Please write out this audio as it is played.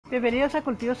Bienvenidos a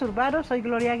Cultivos Urbanos, soy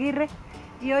Gloria Aguirre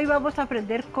y hoy vamos a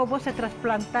aprender cómo se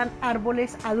trasplantan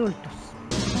árboles adultos.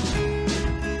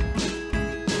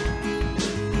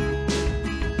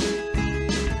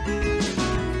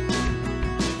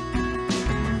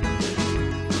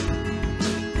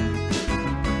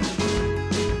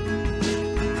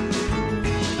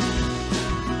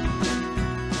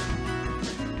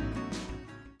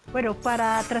 Bueno,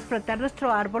 para trasplantar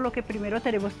nuestro árbol lo que primero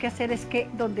tenemos que hacer es que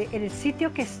en el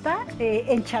sitio que está,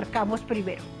 encharcamos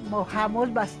primero.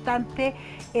 Mojamos bastante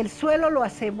el suelo, lo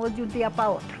hacemos de un día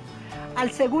para otro.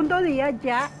 Al segundo día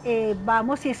ya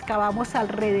vamos y excavamos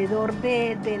alrededor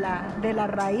de la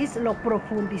raíz, lo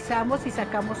profundizamos y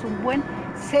sacamos un buen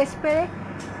césped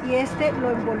y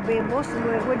lo envolvemos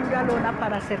luego en una lona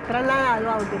para ser trasladado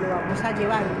a donde lo vamos a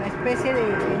llevar, una especie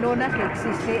de lona que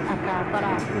existe acá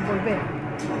para envolver.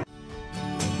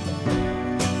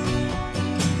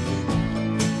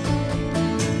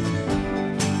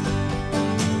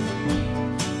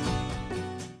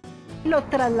 Lo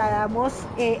trasladamos,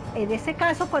 en este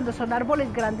caso cuando son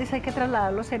árboles grandes hay que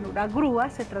trasladarlos en una grúa,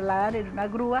 se trasladan en una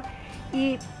grúa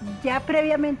y ya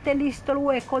previamente listo el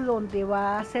hueco donde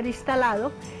va a ser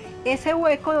instalado. Ese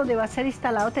hueco donde va a ser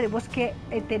instalado tenemos que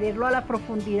tenerlo a la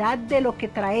profundidad de lo que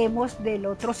traemos del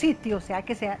otro sitio, o sea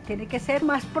que tiene que ser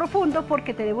más profundo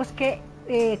porque tenemos que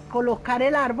colocar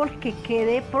el árbol que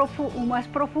quede más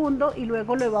profundo y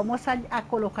luego lo vamos a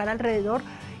colocar alrededor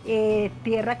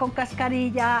tierra con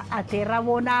cascarilla, a tierra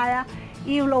abonada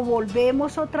y lo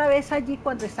volvemos otra vez allí.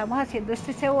 Cuando estamos haciendo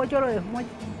este cebollo lo dejamos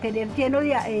tener lleno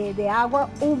de agua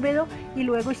húmedo y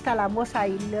luego instalamos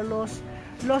ahí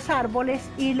los árboles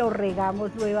y los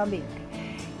regamos nuevamente.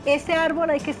 Este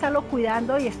árbol hay que estarlo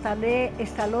cuidando y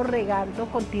estarlo regando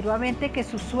continuamente, que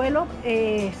su suelo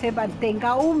se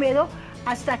mantenga húmedo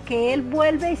hasta que él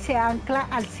vuelve y se ancla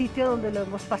al sitio donde lo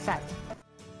hemos pasado.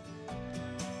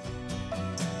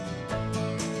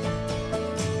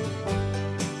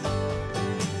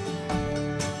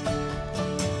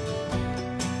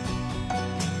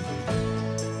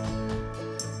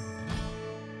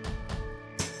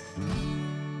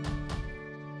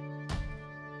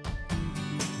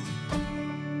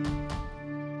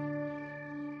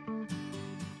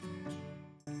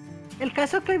 El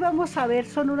caso que hoy vamos a ver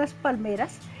son unas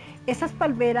palmeras. Esas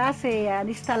palmeras se han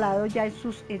instalado ya en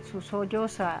sus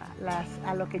hoyos a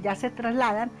lo que ya se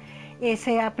trasladan.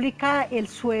 Se aplica el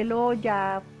suelo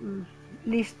ya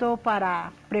listo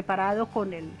preparado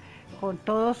con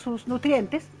todos sus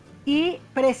nutrientes y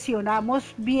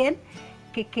presionamos bien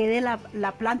que quede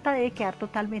la planta, debe quedar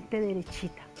totalmente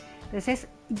derechita. Entonces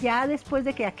ya después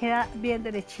de que ya queda bien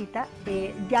derechita,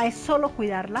 ya es solo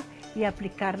cuidarla y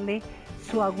aplicarle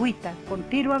su agüita.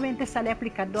 Continuamente sale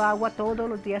aplicando agua, todos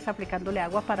los días aplicándole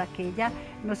agua para que ella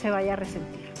no se vaya a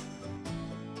resentir.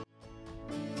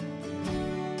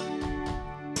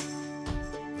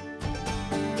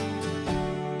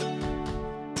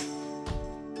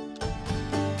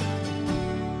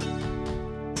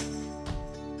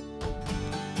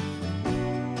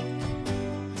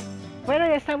 Bueno,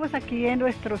 ya estamos aquí en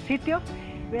nuestro sitio.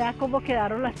 Vean cómo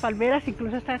quedaron las palmeras,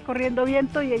 incluso está corriendo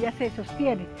viento y ella se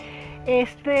sostiene.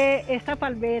 Esta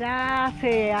palmera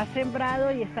se ha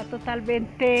sembrado y está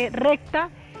totalmente recta.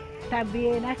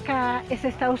 También acá se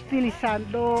está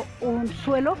utilizando un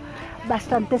suelo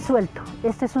bastante suelto.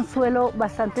 Este es un suelo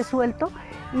bastante suelto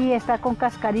y está con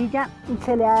cascarilla.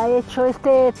 Se le ha hecho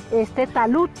este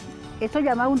talud. Eso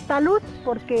llama un talud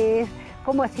porque es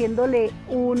como haciéndole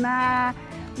una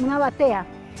batea.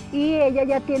 Y ella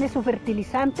ya tiene su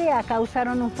fertilizante. Acá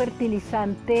usaron un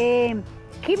fertilizante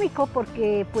químico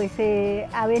porque pues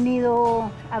han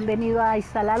venido a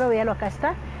instalarlo, véalo, acá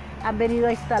está, han venido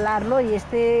a instalarlo y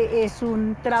este es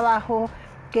un trabajo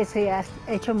que se ha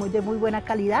hecho de muy buena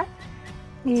calidad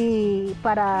y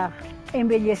para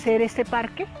embellecer este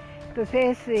parque.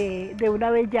 Entonces de una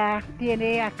vez ya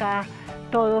tiene acá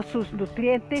todos sus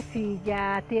nutrientes y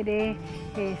ya tiene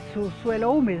su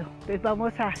suelo húmedo. Entonces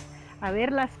vamos a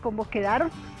verlas cómo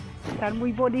quedaron. Están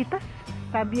muy bonitas,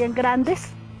 están bien grandes.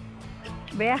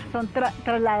 Vea, son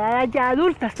trasladadas ya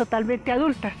adultas, totalmente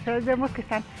adultas. Entonces vemos que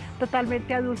están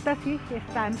totalmente adultas y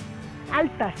están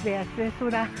altas. Vea, esta es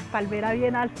una palmera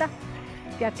bien alta,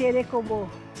 ya tiene como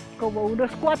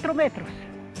unos 4 metros,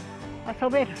 más o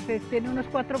menos, tiene unos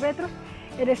 4 metros.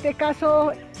 En este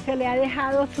caso se le ha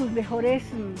dejado sus mejores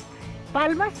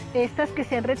palmas. Estas que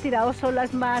se han retirado son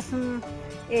las más,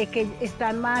 que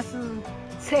están más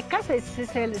secas,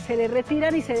 se le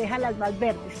retiran y se dejan las más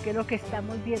verdes, que es lo que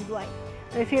estamos viendo ahí.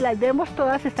 Es decir, las vemos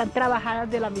todas están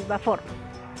trabajadas de la misma forma.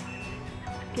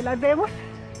 Aquí las vemos.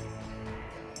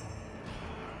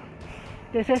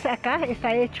 Entonces acá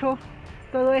está hecho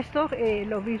todo esto,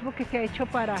 lo mismo que se ha hecho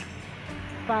para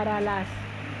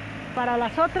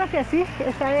las otras, y así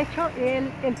está hecho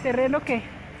el terreno que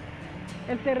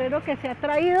se ha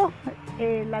traído,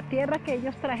 la tierra que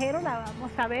ellos trajeron, la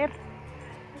vamos a ver.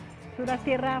 Es una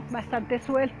tierra bastante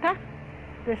suelta.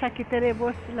 Entonces aquí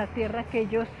tenemos la tierra que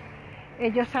ellos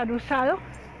han usado.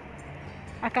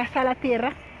 Acá está la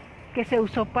tierra que se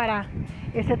usó para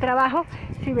este trabajo.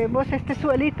 Si vemos este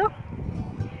suelito,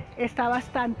 está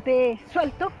bastante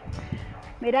suelto.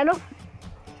 Míralo,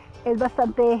 es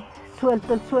bastante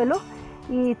suelto el suelo.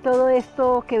 Y todo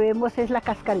esto que vemos es la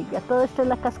cascarilla. Todo esto es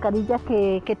la cascarilla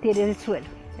que tiene el suelo.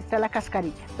 Esta es la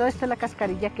cascarilla. Todo esto es la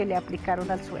cascarilla que le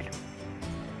aplicaron al suelo.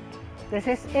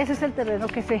 Entonces ese es el terreno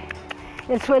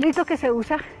el suelito que se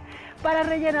usa para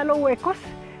rellenar los huecos,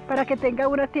 para que tenga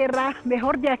una tierra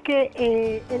mejor, ya que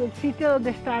en el sitio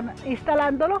donde están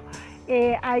instalándolo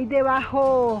hay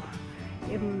debajo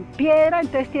piedra,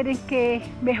 entonces tienen que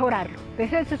mejorarlo.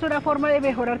 Entonces esa es una forma de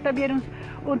mejorar también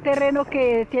un terreno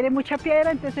que tiene mucha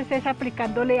piedra, entonces es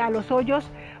aplicándole a los hoyos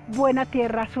buena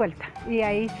tierra suelta, y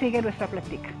ahí sigue nuestra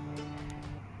plática.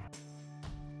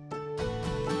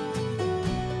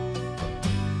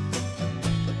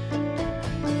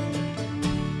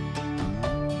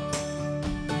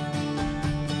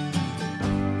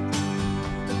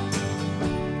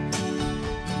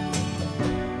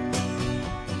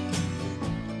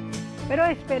 Pero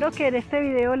espero que en este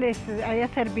video les haya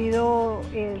servido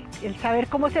el saber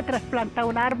cómo se trasplanta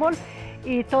un árbol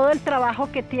y todo el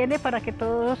trabajo que tiene, para que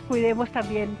todos cuidemos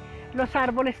también los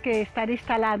árboles que están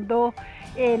instalando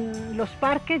en los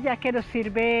parques, ya que nos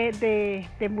sirve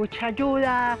de mucha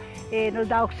ayuda, nos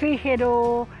da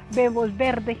oxígeno, vemos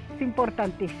verde, es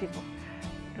importantísimo.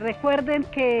 Recuerden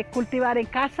que cultivar en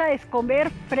casa es comer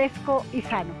fresco y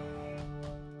sano.